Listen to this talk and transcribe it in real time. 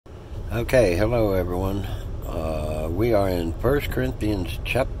Okay, hello everyone. We are in 1 Corinthians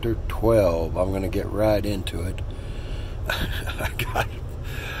chapter 12. I'm going to get right into it. I got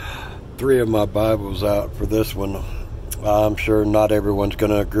 3 of my Bibles out for this one. I'm sure not everyone's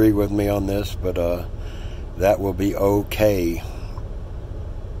going to agree with me on this, but that will be okay.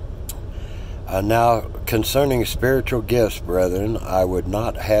 Now, concerning spiritual gifts, brethren, I would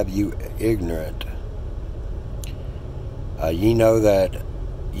not have you ignorant. Ye know that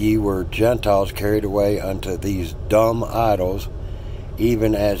ye were Gentiles carried away unto these dumb idols,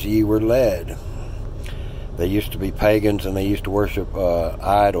 even as ye were led. They used to be pagans, and they used to worship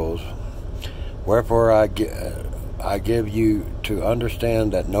idols. Wherefore I give you to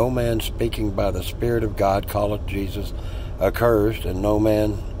understand that no man speaking by the Spirit of God calleth Jesus accursed, and no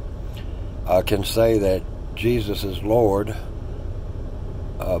man can say that Jesus is Lord,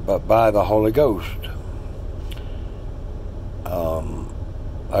 but by the Holy Ghost.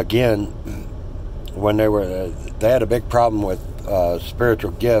 Again, when they had a big problem with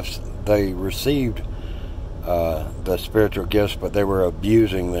spiritual gifts. They received the spiritual gifts, but they were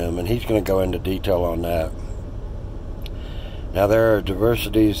abusing them, and he's going to go into detail on that. Now, there are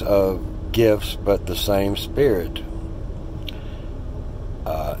diversities of gifts, but the same Spirit.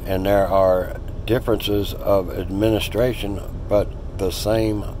 And there are differences of administration, but the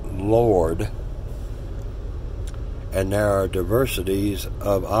same Lord. And there are diversities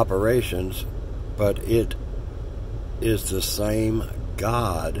of operations, but it is the same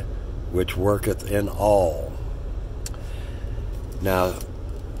God which worketh in all. Now,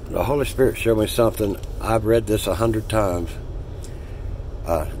 the Holy Spirit showed me something. I've read this 100 times.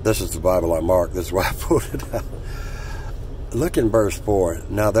 This is the Bible I marked. This is why I pulled it out. Look in verse 4.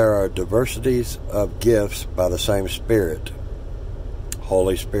 Now there are diversities of gifts by the same Spirit,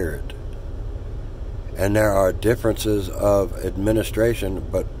 Holy Spirit. And there are differences of administration,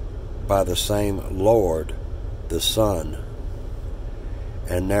 but by the same Lord, the Son.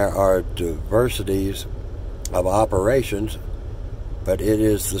 And there are diversities of operations, but it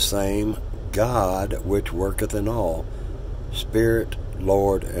is the same God which worketh in all. Spirit,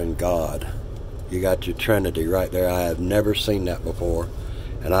 Lord, and God. You got your Trinity right there. I have never seen that before.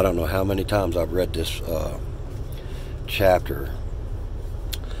 And I don't know how many times I've read this chapter.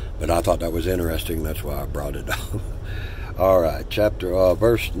 But I thought that was interesting. That's why I brought it up. All right,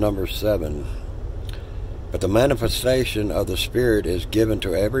 verse number 7. But the manifestation of the Spirit is given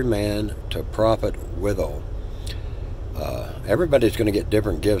to every man to profit withal. Everybody's going to get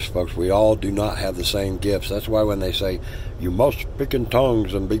different gifts, folks. We all do not have the same gifts. That's why when they say, you must speak in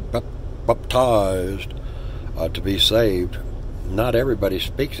tongues and be baptized to be saved, not everybody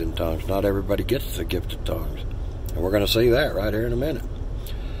speaks in tongues. Not everybody gets the gift of tongues. And we're going to see that right here in a minute.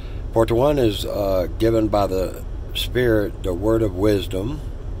 For to one is given by the Spirit the word of wisdom,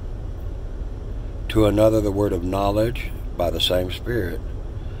 to another the word of knowledge by the same Spirit,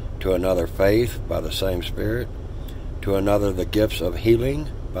 to another faith by the same Spirit, to another the gifts of healing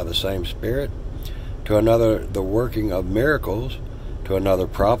by the same Spirit, to another the working of miracles, to another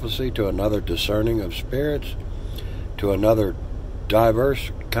prophecy, to another discerning of spirits, to another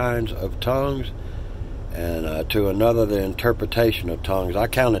diverse kinds of tongues, and to another the interpretation of tongues. I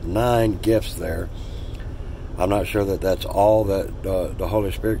counted 9 gifts there. I'm not sure that that's all that the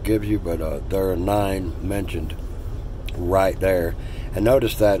Holy Spirit gives you, but there are 9 mentioned right there. And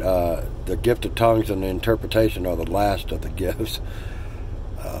notice that the gift of tongues and the interpretation are the last of the gifts.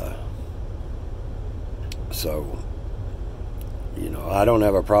 So, I don't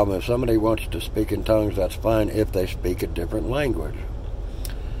have a problem. If somebody wants to speak in tongues, that's fine if they speak a different language.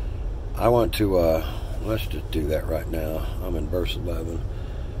 I want to... let's just do that right now. I'm in verse 11.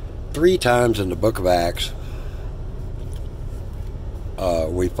 3 times in the book of Acts,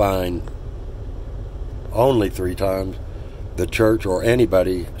 we find only 3 times the church or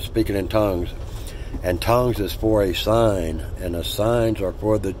anybody speaking in tongues. And tongues is for a sign, and the signs are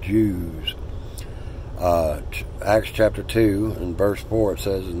for the Jews. Acts chapter 2 and verse 4, it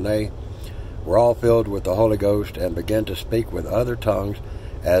says, and they were all filled with the Holy Ghost and began to speak with other tongues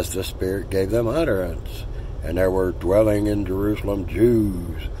as the Spirit gave them utterance. And there were dwelling in Jerusalem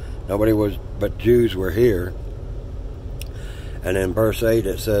Jews. Nobody was, but Jews were here. And in verse 8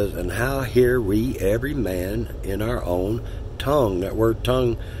 it says, and how hear we every man in our own tongue? That word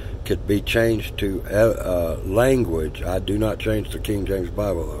tongue could be changed to language. I do not change the King James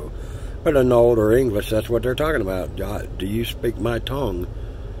Bible, though. But in older English, that's what they're talking about. Do you speak my tongue?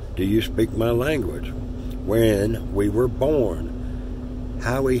 Do you speak my language? When we were born.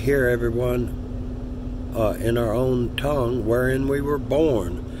 How we hear everyone in our own tongue wherein we were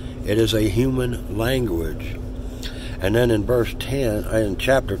born. It is a human language. And then in verse 10, in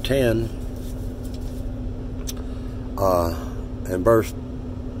chapter 10, in verse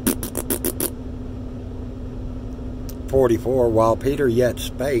 44, while Peter yet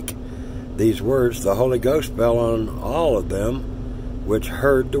spake these words, the Holy Ghost fell on all of them which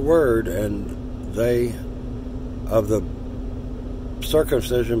heard the word, and they of the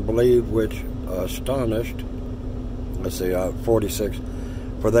circumcision believed, which astonished. 46.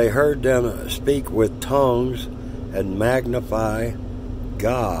 For they heard them speak with tongues and magnify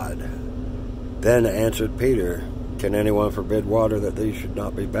God. Then answered Peter, Can anyone forbid water that these should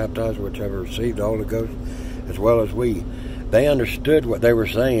not be baptized, which have received the Holy Ghost as well as we? They understood what they were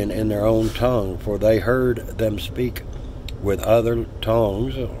saying in their own tongue, for they heard them speak with other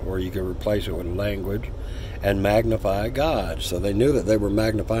tongues, or you can replace it with language, and magnify God. So they knew that they were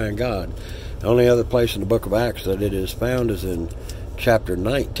magnifying God. The only other place in the book of Acts that it is found is in chapter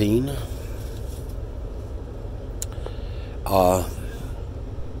 19.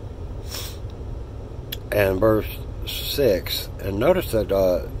 And verse 6. And notice that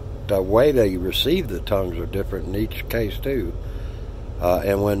the way they received the tongues are different in each case too.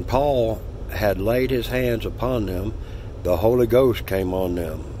 And when Paul had laid his hands upon them, the Holy Ghost came on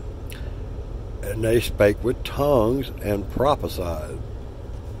them, and they spake with tongues and prophesied.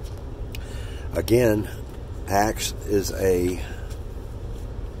 Again, Acts is a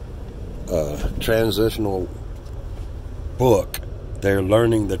transitional book. They're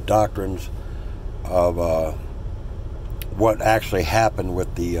learning the doctrines of what actually happened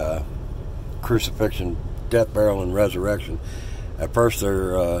with the crucifixion, death, burial, and resurrection. At first,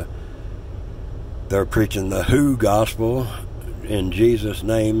 they're preaching the who gospel in Jesus'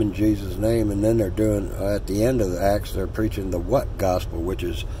 name, and then they're doing, at the end of the Acts, they're preaching the what gospel, which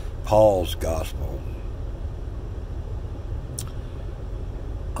is Paul's gospel.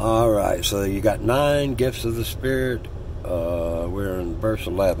 Alright, so you got 9 gifts of the Spirit. We're in verse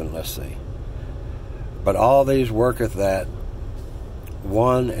 11, let's see. But all these worketh that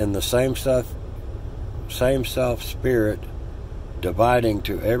one and the same self Spirit, dividing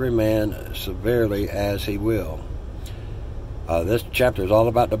to every man severely as he will. This chapter is all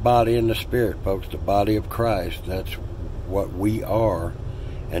about the body and the spirit, folks. The body of Christ. That's what we are.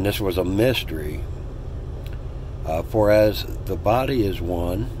 And this was a mystery. For as the body is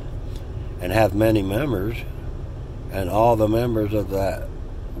one, and hath many members, and all the members of that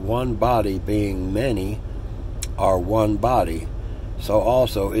one body, being many, are one body, so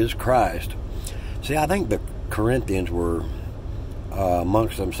also is Christ. See, I think the Corinthians were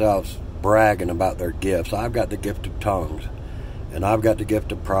amongst themselves bragging about their gifts. I've got the gift of tongues, and I've got the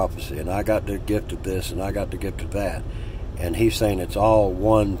gift of prophecy, and I got the gift of this, and I got the gift of that. And he's saying it's all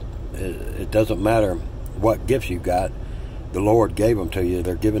one. It doesn't matter what gifts you got. The Lord gave them to you.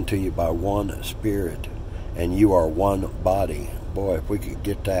 They're given to you by one Spirit, and you are one body. Boy, if we could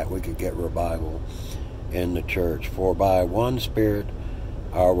get that, we could get revival in the church. For by one Spirit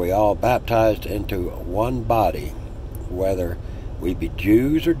are we all baptized into one body, whether we be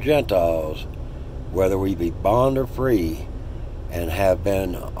Jews or Gentiles, whether we be bond or free, and have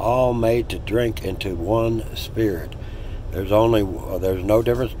been all made to drink into one Spirit. There's no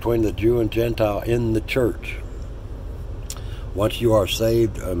difference between the Jew and Gentile in the church. Once you are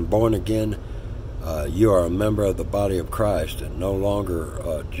saved and born again, you are a member of the body of Christ, and no longer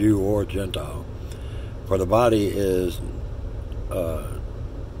a Jew or Gentile. For the body is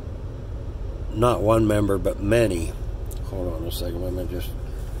not one member, but many. Hold on a second. Let me just.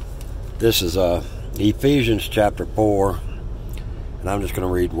 This is Ephesians chapter 4, and I'm just going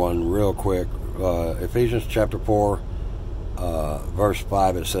to read one real quick. Ephesians chapter 4, verse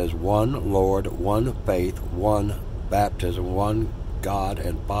 5. It says, "One Lord, one faith, one baptism, one God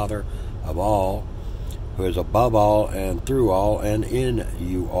and Father of all, who is above all and through all and in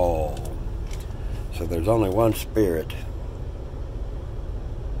you all." So there's only one Spirit.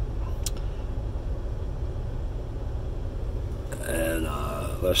 And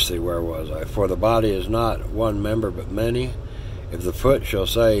let's see, where was I? For the body is not one member but many. If the foot shall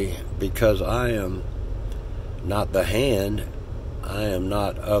say, because I am not the hand, I am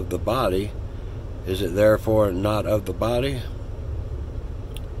not of the body, is it therefore not of the body?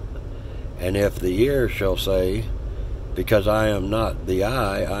 And if the ear shall say, because I am not the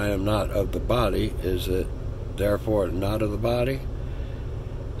eye, I am not of the body, is it therefore not of the body?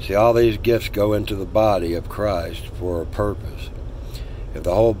 See, all these gifts go into the body of Christ for a purpose. If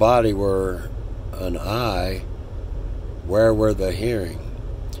the whole body were an eye, where were the hearing?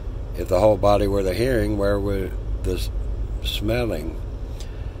 If the whole body were the hearing, where were the smelling?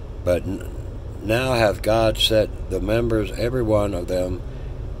 But now hath God set the members, every one of them,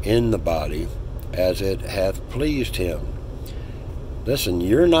 in the body, as it hath pleased him. Listen,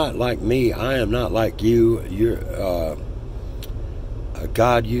 you're not like me. I am not like you.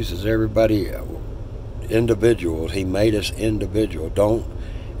 God uses everybody individuals. He made us individual.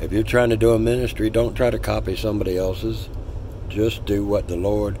 If you're trying to do a ministry, don't try to copy somebody else's. Just do what the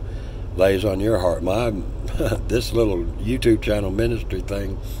Lord lays on your heart. This little YouTube channel ministry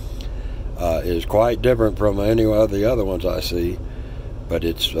thing is quite different from any of the other ones I see, but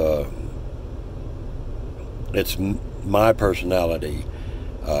it's my personality.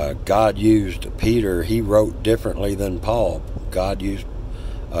 God used Peter. He wrote differently than Paul. God used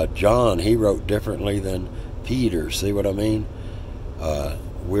John. He wrote differently than Peter. See what I mean?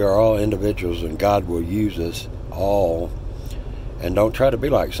 We are all individuals, and God will use us all. And don't try to be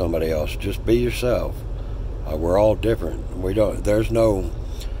like somebody else. Just be yourself. We're all different. There's no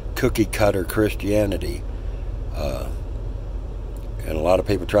cookie cutter Christianity. And a lot of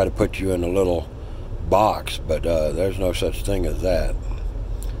people try to put you in a little box, but there's no such thing as that.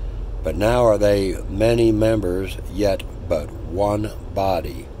 But now are they many members, yet but one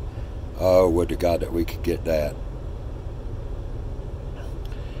body. Oh, would to God that we could get that.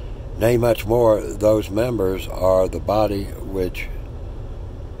 Nay, much more, those members are the body which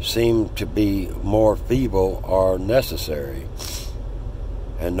seem to be more feeble are necessary,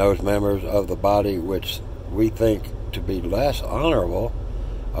 and those members of the body which we think to be less honorable,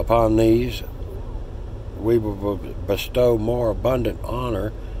 upon these we will bestow more abundant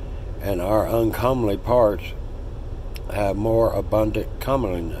honor, and our uncomely parts have more abundant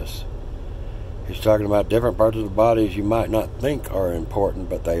comeliness. He's talking about different parts of the bodies you might not think are important,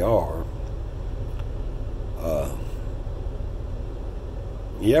 but they are.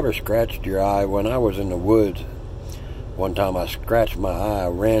 You ever scratched your eye? When I was in the woods, one time I scratched my eye. I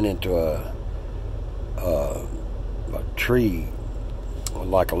ran into a tree,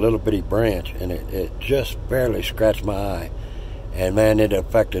 like a little bitty branch, and it just barely scratched my eye. And man, it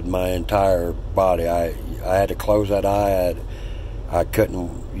affected my entire body. I had to close that eye. I couldn't,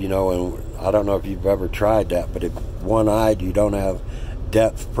 and I don't know if you've ever tried that, but if one-eyed, you don't have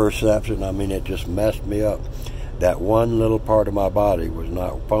depth perception. I mean, it just messed me up. That one little part of my body was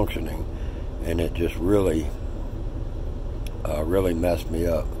not functioning, and it just really messed me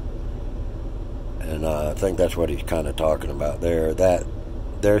up. And I think that's what he's kind of talking about there, that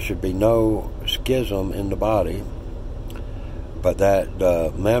there should be no schism in the body, but that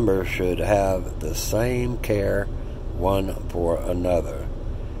the members should have the same care one for another.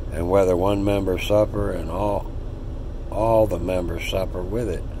 And whether one member suffer, and all the members suffer with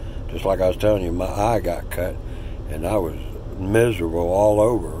it. Just like I was telling you, my eye got cut, and I was miserable all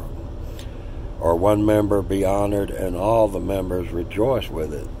over. Or one member be honored, and all the members rejoice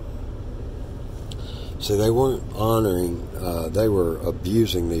with it. See, they weren't honoring, they were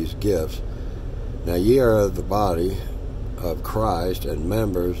abusing these gifts. Now ye are the body of Christ, and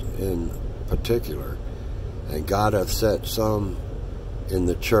members in particular. And God hath set some in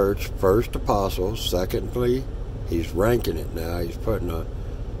the church, first apostles, secondly, he's ranking it now, he's putting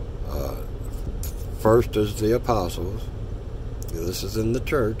first is the apostles, this is in the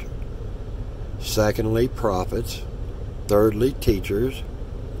church, secondly prophets, thirdly teachers,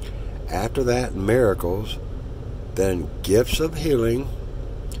 after that miracles, then gifts of healing,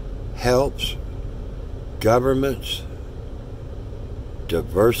 helps, governments,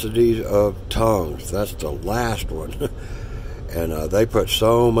 diversities of tongues. That's the last one. And they put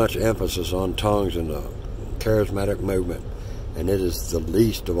so much emphasis on tongues in the charismatic movement, and it is the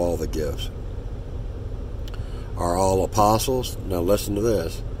least of all the gifts. Are all apostles? Now listen to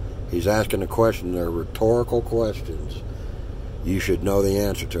this. He's asking a question. They're rhetorical questions. You should know the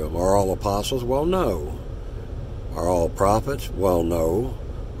answer to them. Are all apostles? Well, no. Are all prophets? Well, no.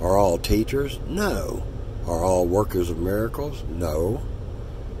 Are all teachers? No. Are all workers of miracles? No.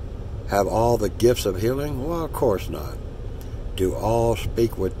 Have all the gifts of healing? Well, of course not. Do all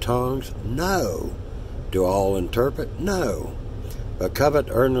speak with tongues? No. Do all interpret? No. But covet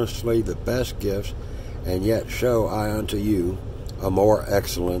earnestly the best gifts, and yet show I unto you a more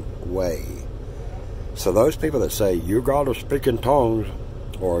excellent way. So those people that say, you got to speak in tongues,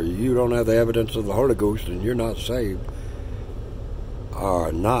 or you don't have the evidence of the Holy Ghost and you're not saved,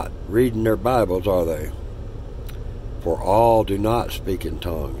 are not reading their Bibles, are they? For all do not speak in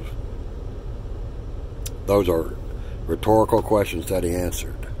tongues. Those are rhetorical questions that he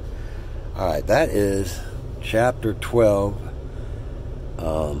answered. Alright, that is chapter 12.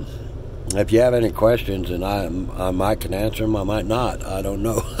 If you have any questions, and I might can answer them, I might not, I don't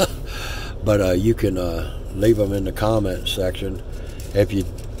know. But you can leave them in the comment section. If you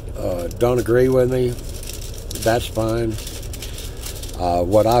don't agree with me, that's fine.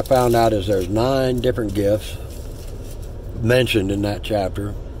 What I found out is there's 9 different gifts mentioned in that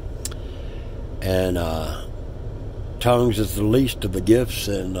chapter, and tongues is the least of the gifts,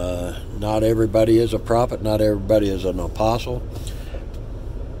 and not everybody is a prophet, not everybody is an apostle.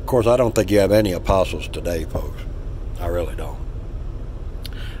 Of course, I don't think you have any apostles today, folks. I really don't.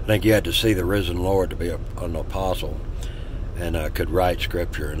 I think you had to see the risen Lord to be an apostle and could write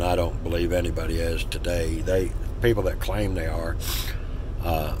scripture, and I don't believe anybody is today. People that claim they are,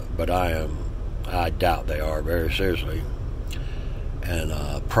 but I doubt they are, very seriously. And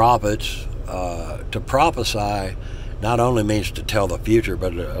prophets, to prophesy not only means to tell the future,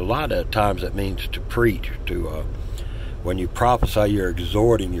 but a lot of times it means to preach. When you prophesy, you're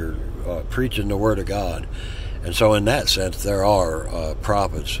exhorting, you're preaching the word of God. And so in that sense, there are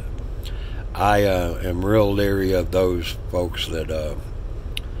prophets. I am real leery of those folks that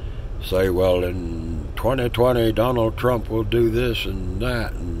say, well, in 2020, Donald Trump will do this and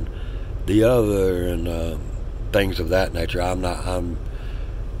that and the other, and things of that nature. I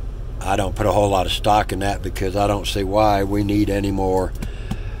don't put a whole lot of stock in that, because I don't see why we need any more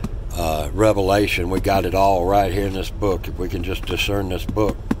revelation. We got it all right here in this book. If we can just discern this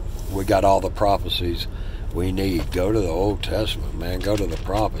book, we got all the prophecies we need. Go to the Old Testament, man. Go to the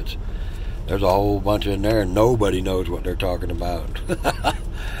prophets. There's a whole bunch in there, and nobody knows what they're talking about.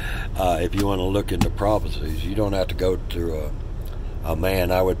 If you want to look into prophecies, you don't have to go through a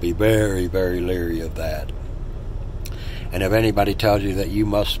man. I would be very, very leery of that. And if anybody tells you that you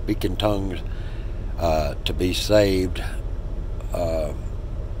must speak in tongues to be saved,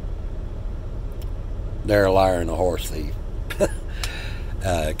 they're a liar and a horse thief.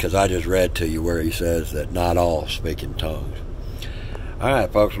 Because I just read to you where he says that not all speak in tongues. All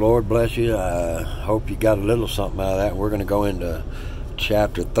right, folks, Lord bless you. I hope you got a little something out of that. We're going to go into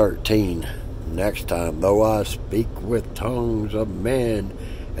chapter 13 next time. Though I speak with tongues of men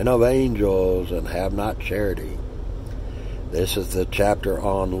and of angels and have not charity. This is the chapter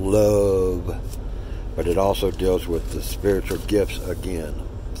on love, but it also deals with the spiritual gifts again.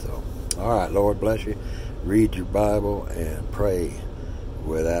 So, all right, Lord bless you. Read your Bible and pray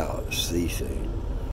without ceasing.